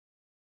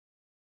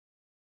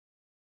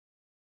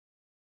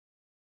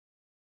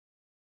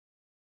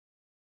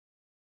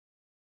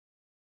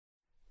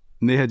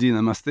नेहा जी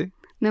नमस्ते।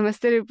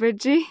 नमस्ते रुपेश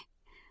जी।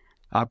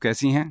 आप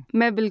कैसी हैं?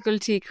 मैं बिल्कुल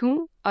ठीक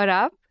हूँ, और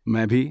आप?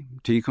 मैं भी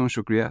ठीक हूँ,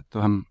 शुक्रिया। तो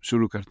हम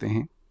शुरू करते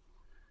हैं।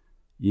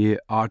 ये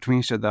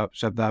 8वीं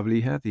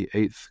शब्दावली है, the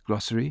 8th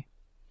glossary.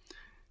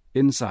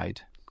 Inside.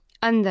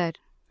 अंदर।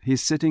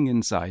 He's sitting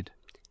inside.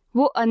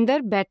 वो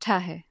अंदर बैठा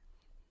है।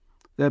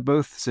 They're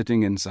both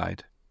sitting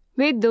inside.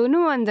 वे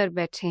दोनों अंदर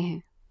बैठे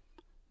हैं।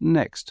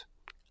 Next.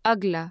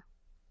 अगला।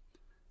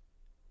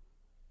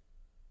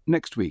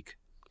 Next week.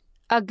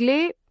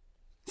 अगले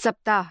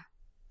सप्ताह।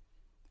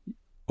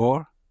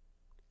 Or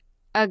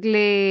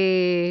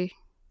अगले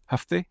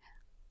हफ्ते.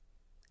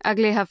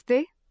 अगले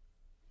हफ्ते।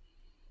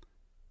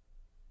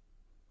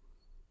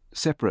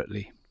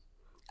 Separately.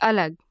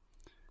 अलग।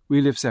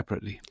 We live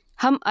separately.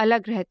 हम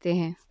अलग रहते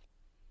हैं।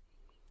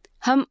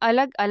 हम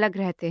अलग अलग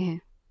रहते हैं।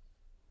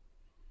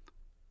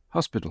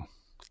 Hospital.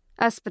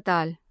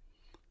 अस्पताल।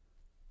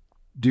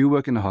 Do you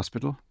work in a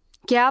hospital?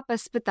 क्या आप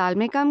अस्पताल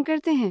में काम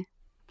करते हैं?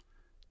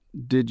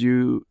 Did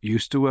you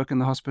used to work in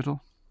the hospital?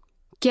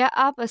 क्या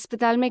आप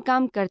अस्पताल में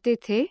काम करते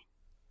थे?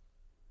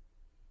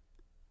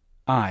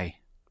 Eye,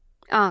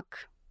 आँख।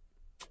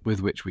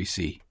 with which we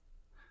see.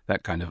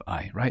 That kind of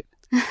eye, right?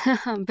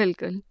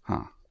 बिल्कुल।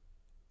 Huh.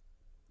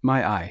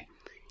 My eye.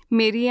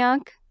 मेरी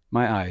आँख।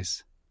 My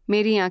eyes.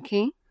 मेरी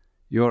आँखें।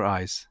 Your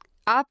eyes.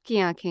 आपकी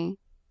आँखें।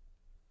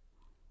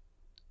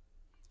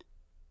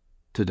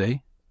 Today.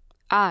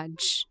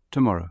 आज।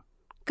 Tomorrow.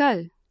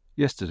 कल।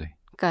 Yesterday.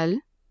 कल।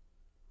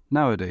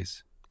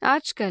 Nowadays.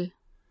 आजकल।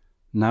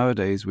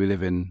 Nowadays we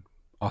live in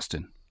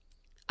Austin.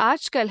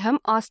 आजकल हम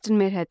ऑस्टिन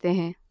में रहते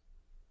हैं।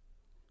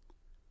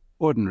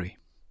 Ordinary.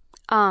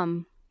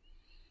 आम।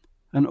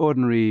 An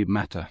ordinary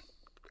matter.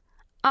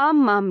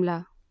 आम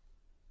मामला।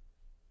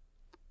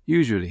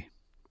 Usually.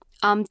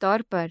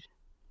 आमतौर पर।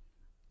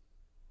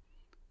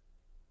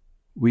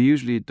 We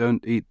usually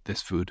don't eat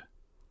this food.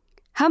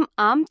 हम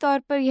आमतौर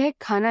पर यह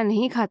खाना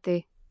नहीं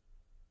खाते।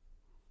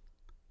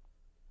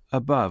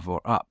 Above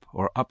or up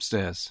or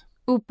upstairs.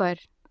 ऊपर।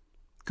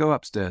 Go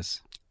upstairs.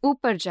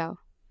 ऊपर जाओ।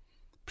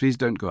 Please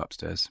don't go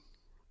upstairs.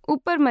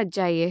 ऊपर मत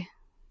जाइए।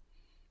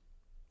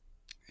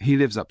 He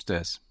lives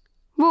upstairs.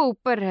 वो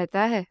ऊपर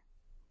रहता है।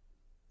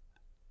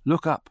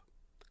 Look up.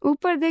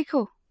 ऊपर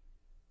देखो।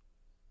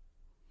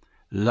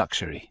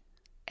 Luxury.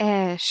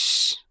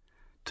 Ash.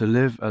 To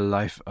live a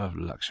life of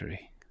luxury.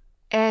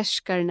 ऐश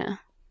करना।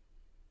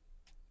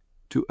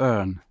 To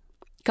earn.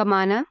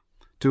 कमाना।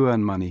 To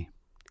earn money.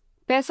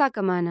 पैसा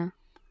कमाना।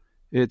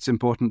 It's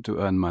important to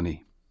earn money.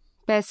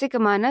 पैसे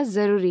कमाना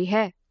जरूरी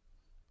है।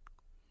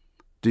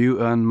 Do you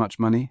earn much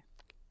money?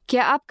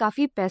 क्या आप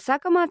काफी पैसा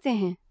कमाते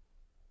हैं?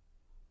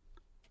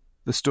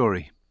 The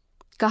story.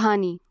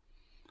 कहानी।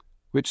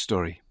 Which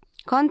story?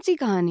 कौन सी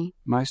कहानी?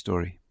 My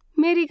story.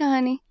 मेरी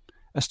कहानी।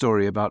 A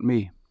story about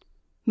me.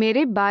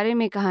 मेरे बारे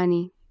में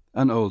कहानी।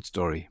 An old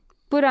story.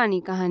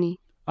 पुरानी कहानी।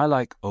 I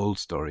like old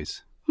stories.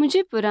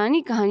 मुझे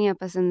पुरानी कहानियां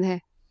पसंद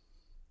है।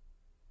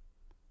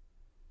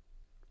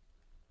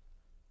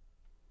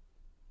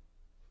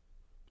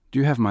 Do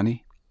you have money?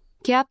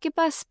 क्या आपके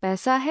पास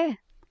पैसा है?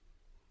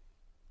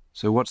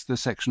 So what's the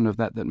section of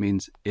that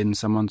means in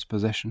someone's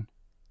possession?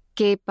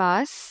 के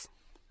पास।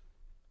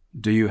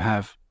 Do you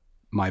have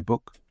my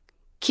book?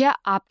 क्या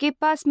आपके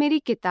पास मेरी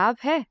किताब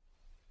है?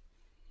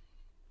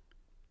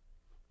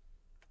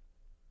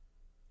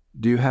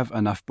 Do you have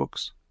enough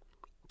books?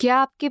 क्या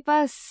आपके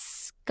पास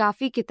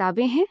काफी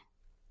किताबें हैं?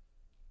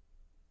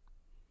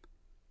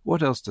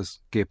 What else does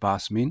ke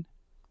paas mean?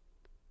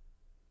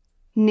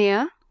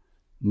 Near.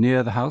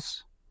 Near the house?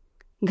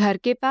 घर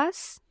के पास।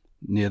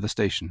 Near the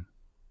station?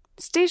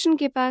 स्टेशन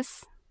के पास।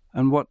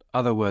 And what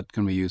other word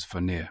can we use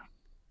for near?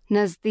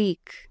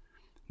 नजदीक।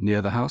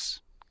 Near the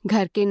house?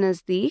 घर के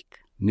नजदीक।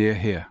 Near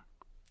here?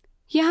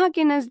 यहाँ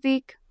के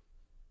नजदीक।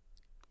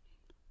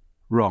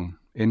 Wrong.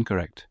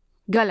 Incorrect.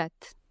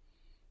 गलत।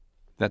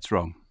 That's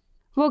wrong.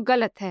 वो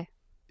गलत है।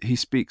 He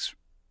speaks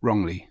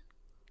wrongly.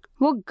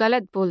 वो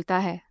गलत बोलता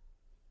है।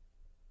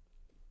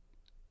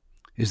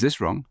 Is this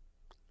wrong?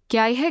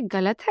 क्या यह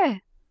गलत है?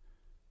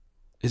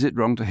 Is it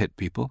wrong to hit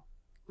people?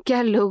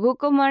 क्या लोगों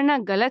को मारना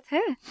गलत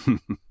है?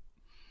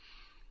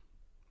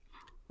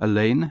 A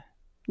lane?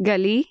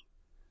 गली।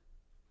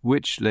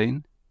 Which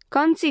lane?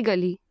 कौन सी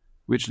गली?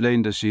 Which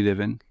lane does she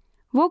live in?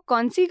 वो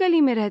कौन सी गली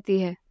में रहती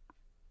है?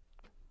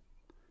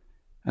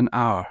 An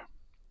hour.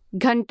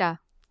 घंटा।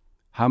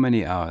 How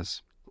many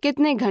hours?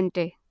 कितने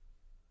घंटे?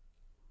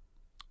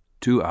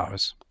 2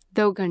 hours.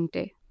 2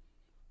 घंटे।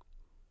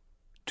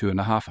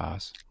 2.5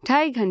 hours.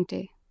 2.5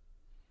 घंटे।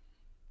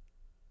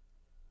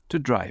 To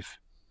drive.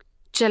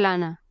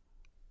 चलाना।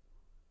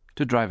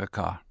 To drive a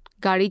car.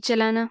 गाड़ी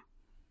चलाना।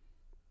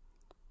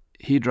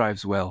 He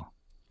drives well.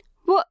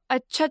 वो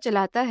अच्छा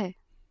चलाता है।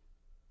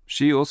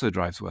 She also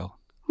drives well.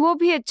 वो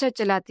भी अच्छा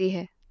चलाती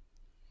है।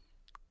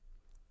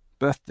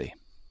 Birthday.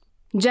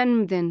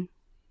 जन्मदिन।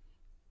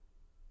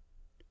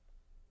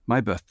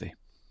 My birthday.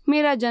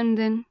 मेरा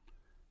जन्मदिन।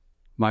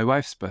 My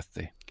wife's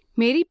birthday.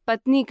 मेरी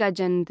पत्नी का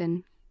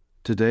जन्मदिन।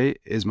 Today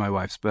is my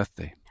wife's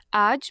birthday.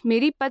 आज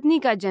मेरी पत्नी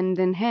का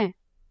जन्मदिन है।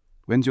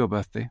 When's your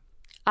birthday?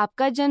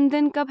 आपका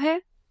जन्मदिन कब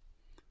है?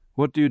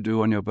 What do you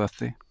do on your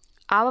birthday?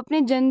 आप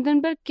अपने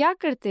जन्मदिन पर क्या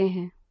करते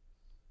हैं?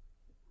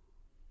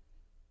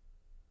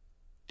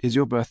 Is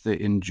your birthday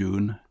in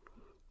June?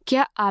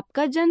 क्या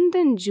आपका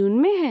जन्मदिन जून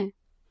में है?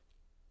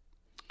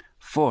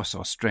 Force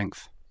or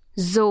strength?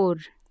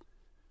 जोर.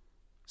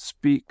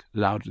 Speak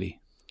loudly.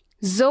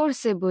 जोर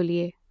से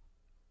बोलिए.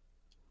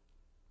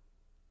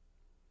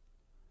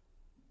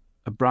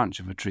 A branch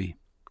of a tree.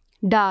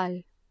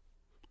 डाल.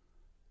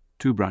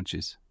 2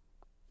 branches.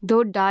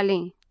 2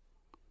 डालें.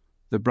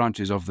 The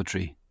branches of the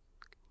tree.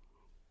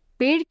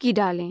 पेड़ की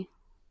डालें.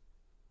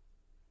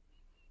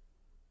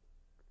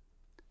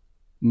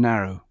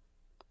 Narrow.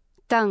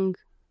 तंग.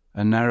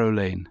 A narrow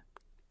lane.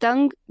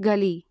 तंग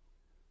गली.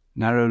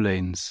 Narrow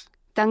lanes.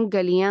 तंग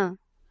गलियां.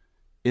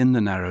 In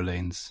the narrow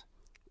lanes.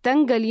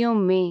 तंग गलियों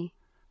में.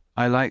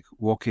 I like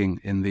walking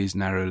in these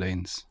narrow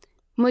lanes.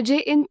 मुझे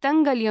इन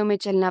तंग गलियों में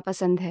चलना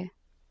पसंद है.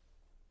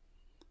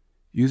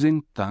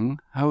 Using tongue,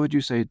 how would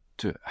you say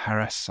to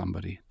harass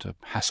somebody, to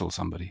hassle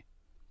somebody?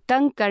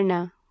 तंग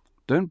करना.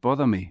 Don't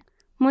bother me.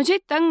 मुझे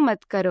तंग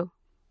मत करो.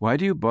 Why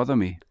do you bother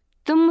me?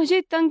 तुम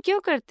मुझे तंग क्यों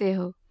करते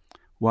हो?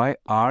 Why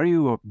are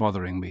you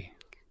bothering me?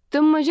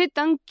 तुम मुझे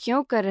तंग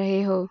क्यों कर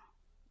रहे हो?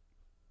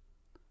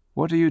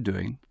 What are you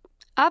doing?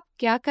 आप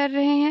क्या कर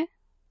रहे हैं?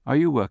 Are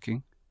you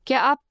working?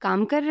 क्या आप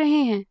काम कर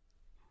रहे हैं?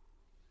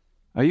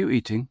 Are you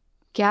eating?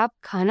 क्या आप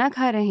खाना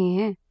खा रहे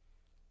हैं?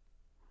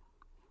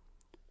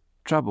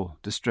 Trouble,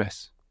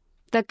 distress.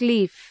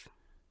 तकलीफ.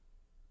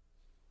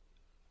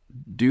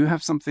 Do you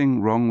have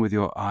something wrong with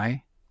your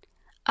eye?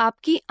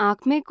 आपकी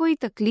आंख में कोई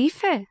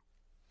तकलीफ है?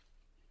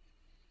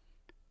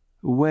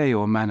 Way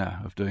or manner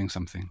of doing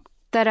something.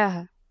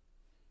 तरह.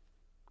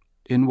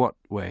 In what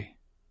way?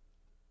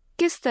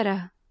 किस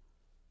तरह?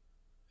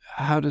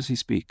 How does he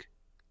speak?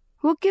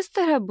 वो किस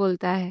तरह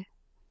बोलता है?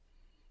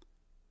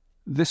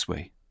 This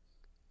way.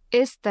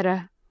 इस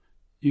तरह.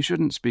 You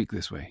shouldn't speak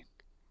this way.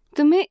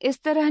 तुम्हें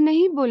इस तरह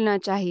नहीं बोलना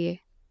चाहिए.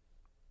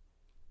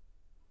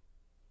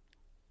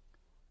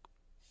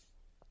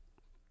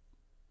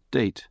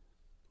 Date.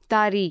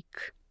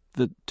 तारीख.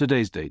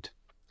 Today's date.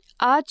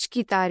 आज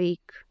की तारीख.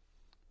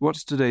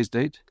 What's today's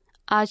date?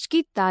 आज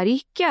की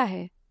तारीख क्या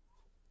है?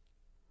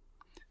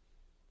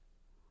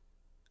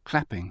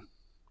 Clapping.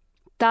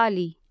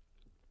 ताली.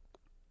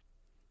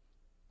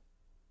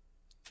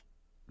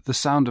 The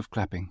sound of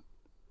clapping.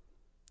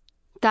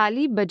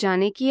 ताली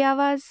बजाने की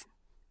आवाज.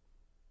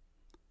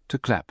 To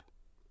clap.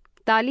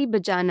 ताली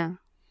बजाना.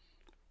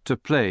 To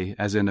play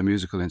as in a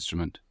musical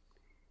instrument.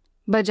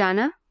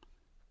 बजाना.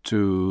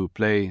 To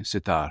play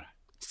sitar.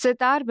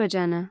 सितार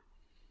बजाना.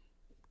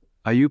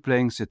 Are you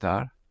playing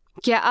sitar?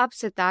 क्या आप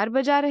सितार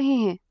बजा रहे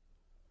हैं?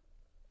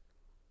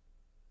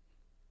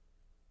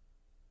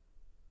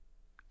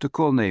 To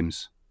call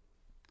names.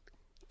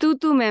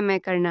 तू मैं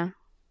करना.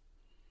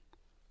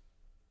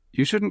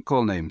 You shouldn't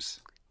call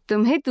names.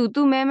 तुम्हें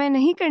तू मैं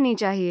नहीं करनी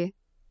चाहिए.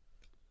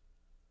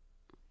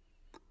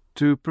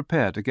 To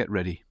prepare, to get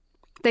ready.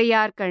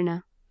 तैयार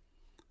करना.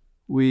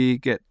 We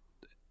get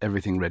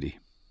everything ready.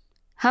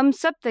 हम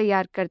सब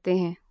तैयार करते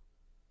हैं.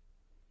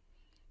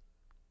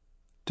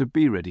 To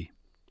be ready.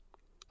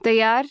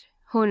 तैयार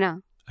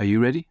होना. Are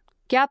you ready?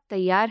 क्या आप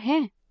तैयार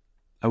हैं?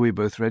 Are we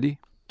both ready?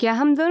 क्या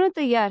हम दोनों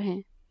तैयार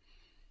हैं?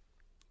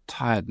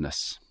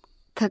 Tiredness.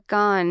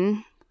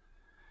 थकान.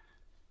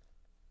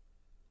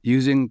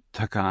 Using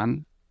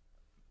thakan.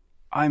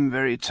 I'm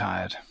very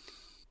tired.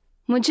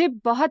 मुझे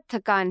बहुत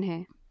थकान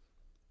है.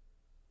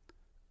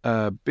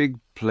 A big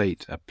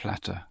plate, a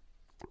platter.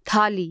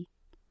 थाली.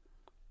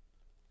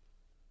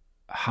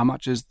 How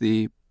much is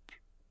the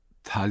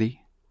thali?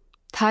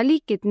 थाली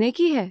कितने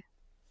की है?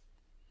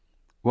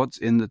 What's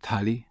in the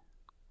thali?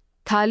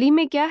 थाली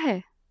में क्या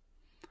है?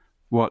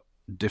 What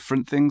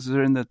different things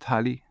are in the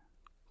thali?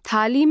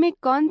 थाली में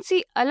कौन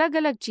सी अलग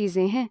अलग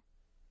चीजें हैं?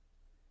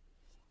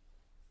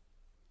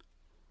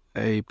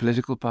 A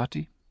political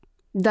party?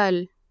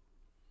 दल.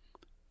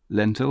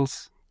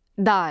 Lentils?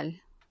 दाल.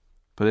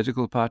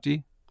 Political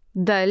party?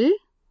 दल.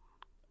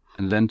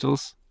 And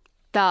lentils?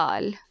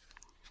 Dal.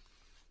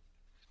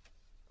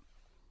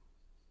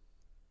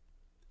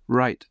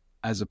 Right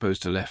as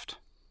opposed to left.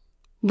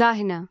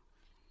 दाहिना.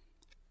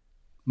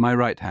 My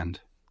right hand.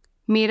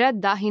 मेरा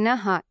दाहिना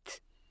हाथ.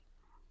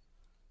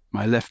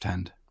 My left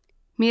hand.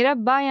 मेरा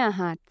बायां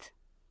हाथ.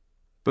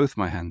 Both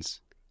my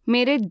hands.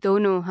 मेरे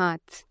दोनों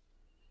हाथ.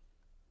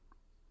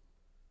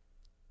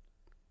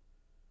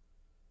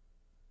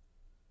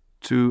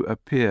 To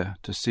appear,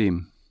 to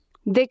seem.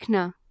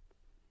 दिखना.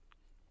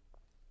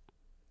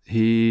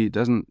 He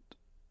doesn't,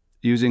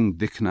 using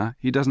dikhna,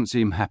 he doesn't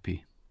seem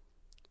happy.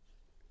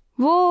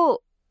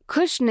 वो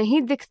खुश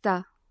नहीं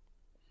दिखता.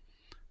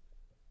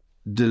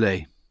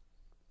 Delay.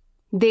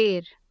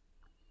 There.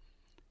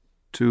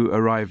 To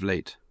arrive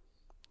late.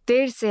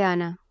 देर से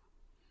आना.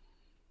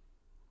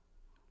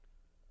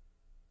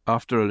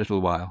 After a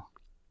little while.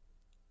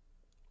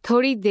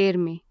 थोड़ी देर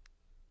में.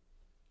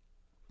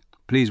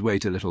 Please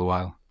wait a little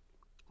while.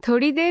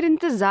 थोड़ी देर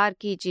इंतजार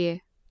कीजिए.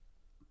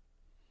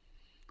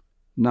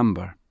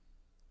 Number.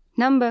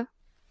 नंबर.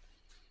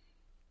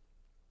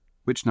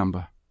 Which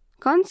number?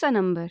 कौन सा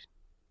नंबर?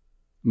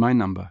 My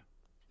number.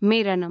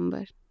 मेरा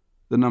number.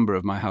 The number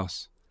of my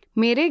house.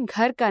 मेरे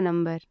घर का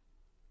number.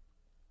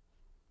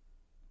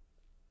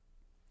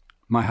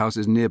 My house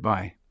is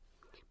nearby.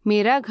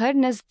 मेरा घर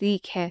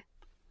नजदीक है.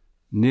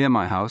 Near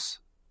my house,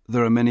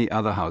 there are many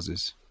other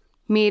houses.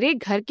 मेरे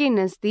घर के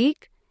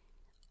नजदीक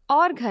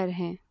और घर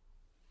हैं.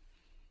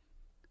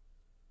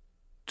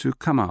 To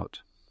come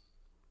out.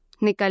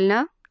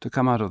 निकलना. To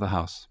come out of the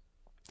house.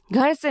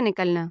 घर से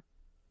निकलना.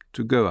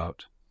 To go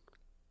out.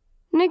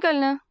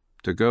 निकलना.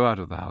 To go out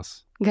of the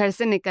house. घर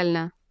से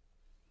निकलना.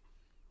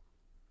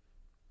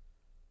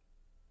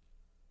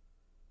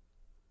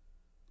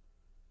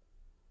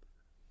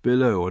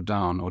 Below or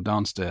down or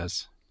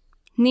downstairs.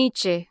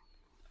 नीचे.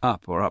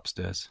 Up or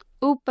upstairs.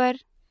 ऊपर.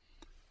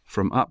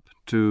 From up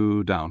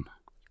to down.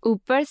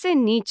 ऊपर से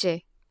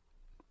नीचे.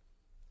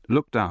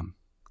 Look down.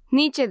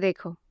 नीचे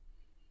देखो.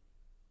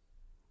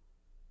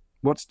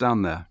 What's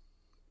down there?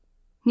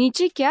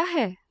 नीचे क्या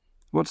है?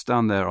 What's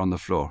down there on the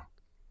floor?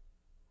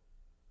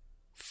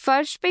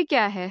 फर्श पे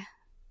क्या है?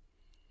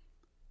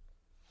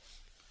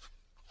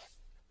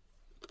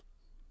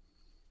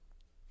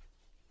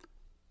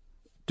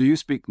 Do you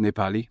speak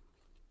Nepali?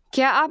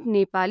 क्या आप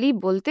नेपाली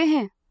बोलते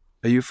हैं?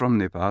 Are you from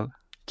Nepal?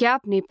 क्या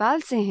आप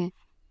नेपाल से हैं?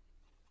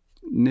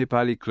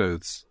 Nepali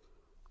clothes.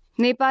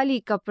 नेपाली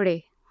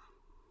कपड़े.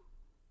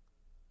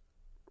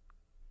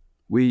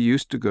 We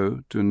used to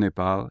go to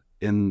Nepal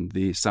in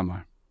the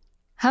summer.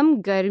 हम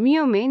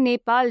गर्मियों में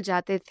नेपाल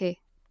जाते थे.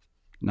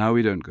 Now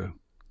we don't go.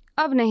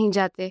 अब नहीं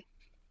जाते.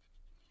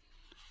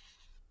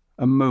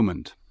 A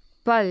moment.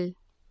 पल.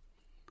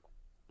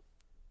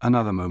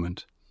 Another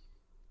moment.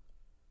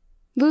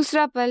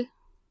 दूसरा पल.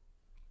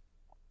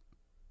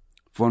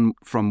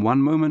 From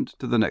one moment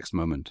to the next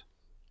moment.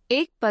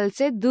 एक पल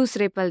से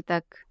दूसरे पल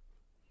तक.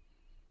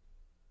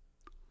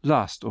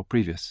 Last or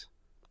previous.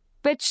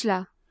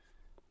 पिछला.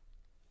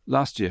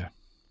 Last year.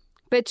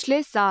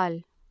 पिछले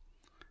साल.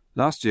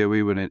 Last year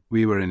we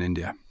were in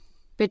India.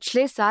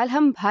 पिछले साल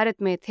हम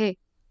भारत में थे.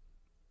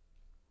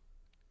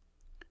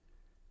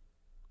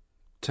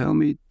 Tell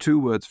me 2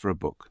 words for a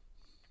book.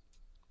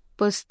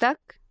 पुस्तक.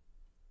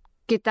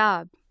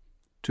 किताब.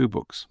 2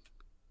 books.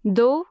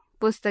 2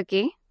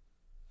 पुस्तकें.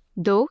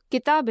 2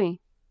 किताबें.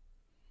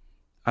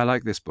 I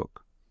like this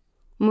book.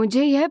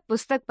 मुझे यह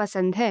पुस्तक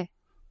पसंद है.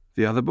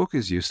 The other book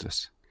is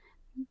useless.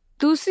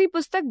 दूसरी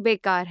पुस्तक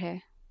बेकार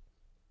है.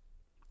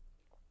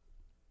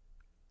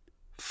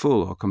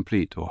 Full or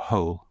complete or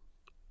whole.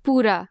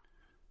 पूरा.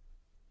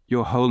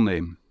 Your whole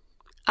name.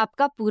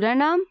 आपका पूरा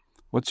नाम.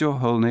 What's your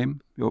whole name?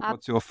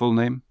 What's your full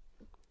name?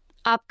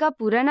 आपका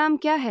पूरा नाम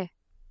क्या है?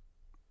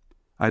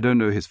 I don't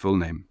know his full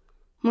name.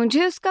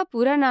 मुझे उसका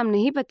पूरा नाम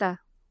नहीं पता.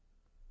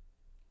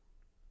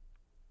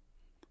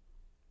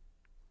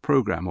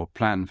 Program or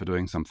plan for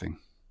doing something.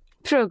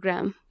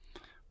 Programme.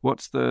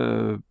 What's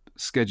the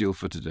schedule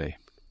for today?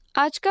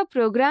 आज का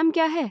प्रोग्राम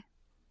क्या है?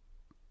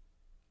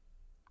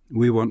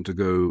 We want to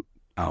go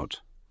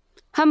out.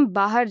 हम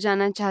बाहर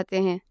जाना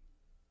चाहते हैं.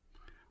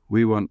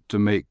 We want to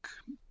make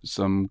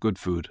some good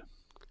food.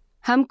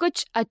 हम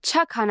कुछ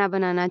अच्छा खाना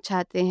बनाना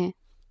चाहते हैं.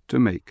 To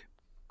make.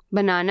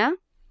 Banana.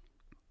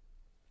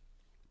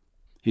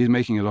 He's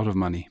making a lot of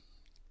money.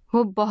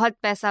 वो बहुत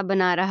पैसा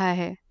बना रहा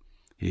है.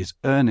 He's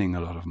earning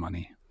a lot of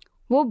money.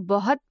 वो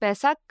बहुत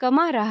पैसा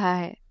कमा रहा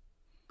है.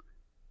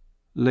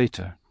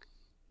 Later.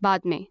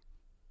 बाद में.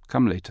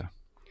 Come later.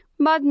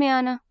 बाद में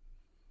आना.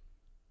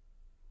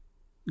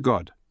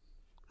 God.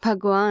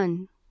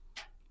 भगवान.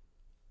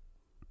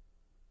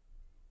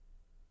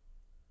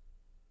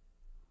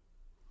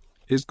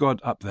 Is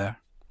God up there?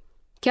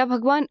 क्या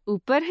भगवान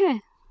ऊपर हैं?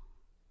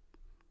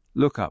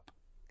 Look up.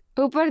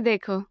 ऊपर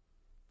देखो.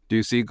 Do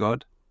you see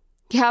God?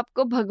 क्या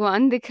आपको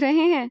भगवान दिख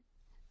रहे हैं?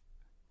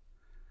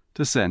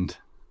 To send.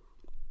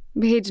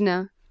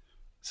 भेजना.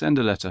 Send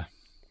a letter.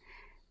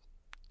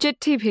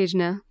 चिट्ठी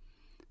भेजना.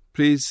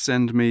 Please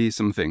send me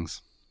some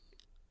things.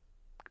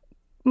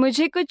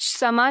 मुझे कुछ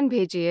सामान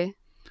भेजिए.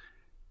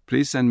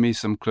 Please send me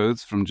some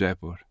clothes from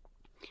Jaipur.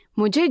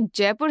 मुझे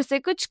जयपुर से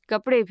कुछ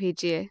कपड़े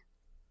भेजिए.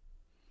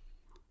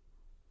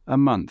 A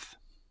month.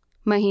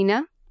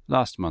 महीना.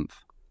 Last month.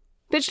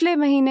 पिछले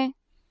महीने.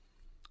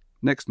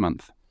 Next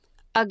month.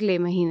 अगले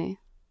महीने.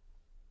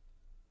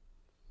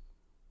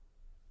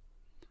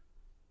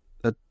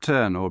 A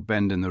turn or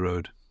bend in the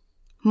road.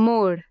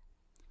 मोड़.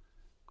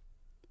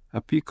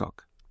 A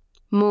peacock.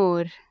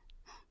 More.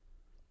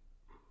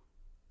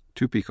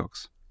 2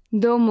 peacocks.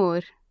 2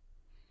 more.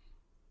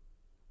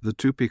 The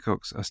 2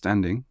 peacocks are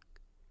standing.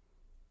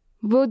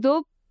 वो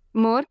 2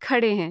 मोर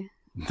खड़े हैं.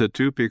 The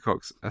 2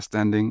 peacocks are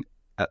standing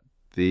at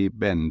the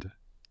bend.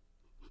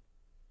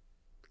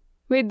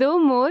 वे 2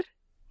 मोर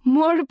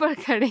मोड़ पर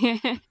खड़े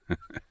हैं.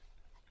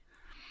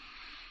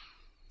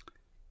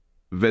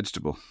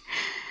 Vegetable.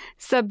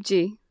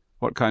 सब्जी.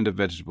 What kind of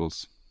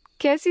vegetables?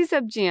 कैसी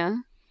सब्जियां?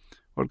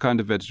 What kind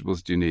of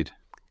vegetables do you need?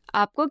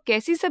 आपको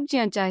कैसी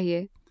सब्जियां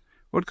चाहिए?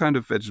 What kind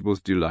of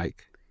vegetables do you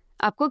like?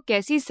 आपको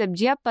कैसी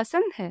सब्जियां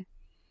पसंद है?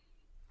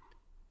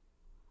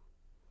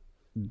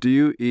 Do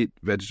you eat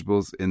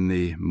vegetables in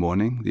the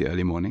morning, the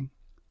early morning?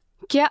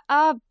 क्या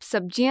आप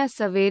सब्जियां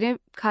सवेरे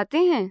खाते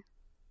हैं?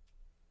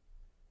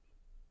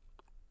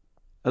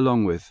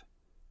 Along with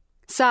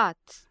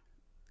साथ,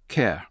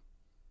 care.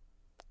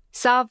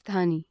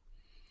 सावधानी,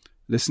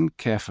 Listen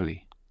carefully.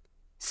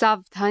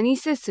 सावधानी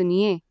से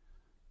सुनिए,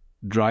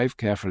 Drive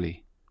carefully.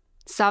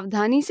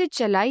 सावधानी से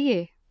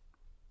चलाइए,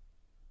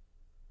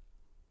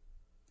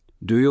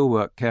 Do your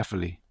work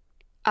carefully.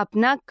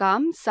 अपना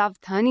काम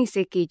सावधानी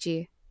से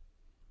कीजिए.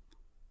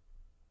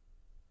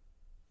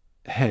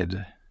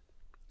 Head.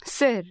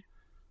 सिर,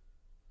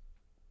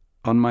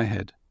 On my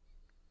head.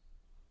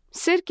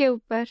 सिर के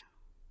ऊपर,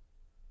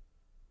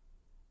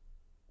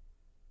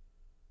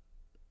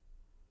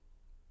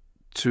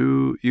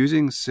 To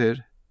using sir,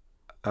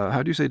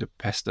 how do you say to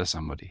pester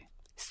somebody?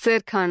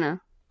 सिर खाना.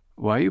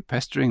 Why are you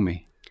pestering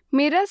me?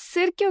 मेरा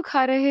सिर क्यों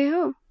खा रहे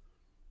हो?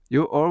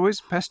 You're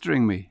always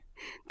pestering me.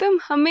 तुम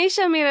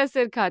हमेशा मेरा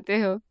सिर खाते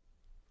हो.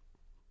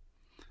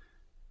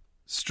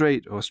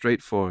 Straight or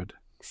straightforward.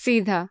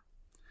 सीधा.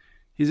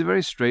 He's a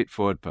very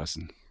straightforward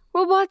person.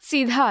 वो बहुत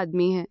सीधा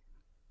आदमी है.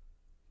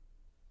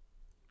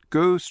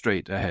 Go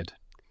straight ahead.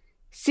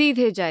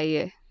 सीधे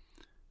जाइए.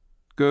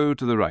 Go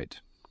to the right.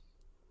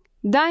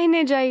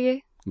 दाहिने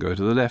जाइए. Go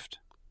to the left.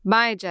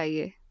 बाएं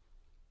जाइए.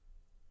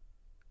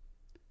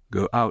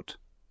 Go out.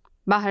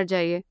 बाहर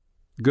जाइए.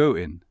 Go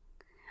in.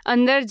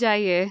 अंदर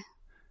जाइए.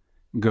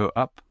 Go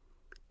up.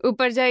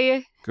 ऊपर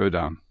जाइए. Go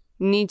down.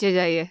 नीचे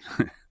जाइए.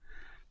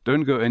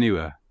 Don't go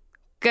anywhere.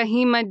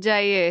 कहीं मत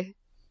जाइए.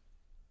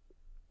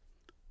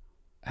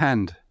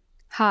 Hand.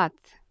 हाथ.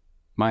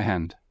 My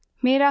hand.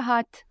 मेरा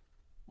हाथ.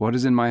 What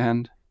is in my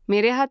hand?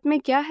 मेरे हाथ में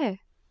क्या है?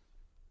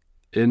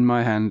 In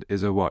my hand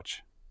is a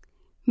watch.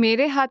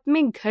 मेरे हाथ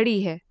में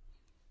घड़ी है.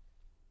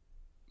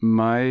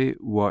 My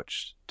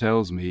watch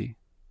tells me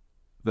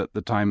that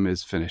the time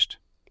is finished.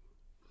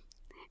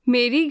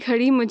 मेरी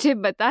घड़ी मुझे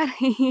बता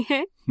रही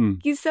है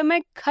कि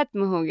समय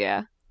खत्म हो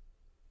गया.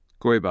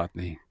 कोई बात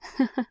नहीं.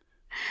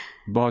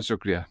 बहुत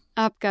शुक्रिया.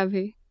 आपका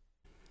भी.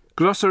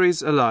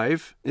 Glossaries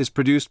Alive is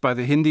produced by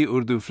the Hindi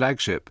Urdu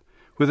flagship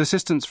with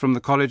assistance from the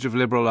College of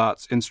Liberal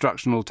Arts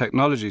Instructional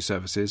Technology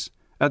Services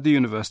at the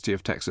University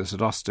of Texas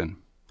at Austin.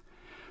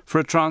 For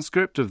a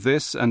transcript of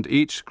this and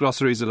each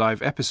Glossaries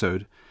Alive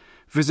episode,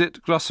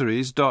 visit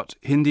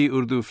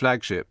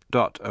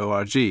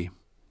glossaries.hindiurduflagship.org.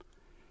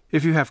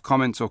 If you have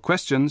comments or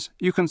questions,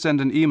 you can send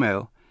an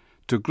email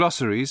to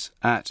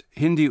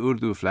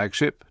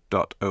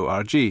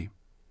glossaries@hindiurduflagship.org.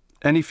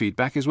 Any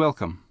feedback is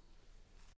welcome.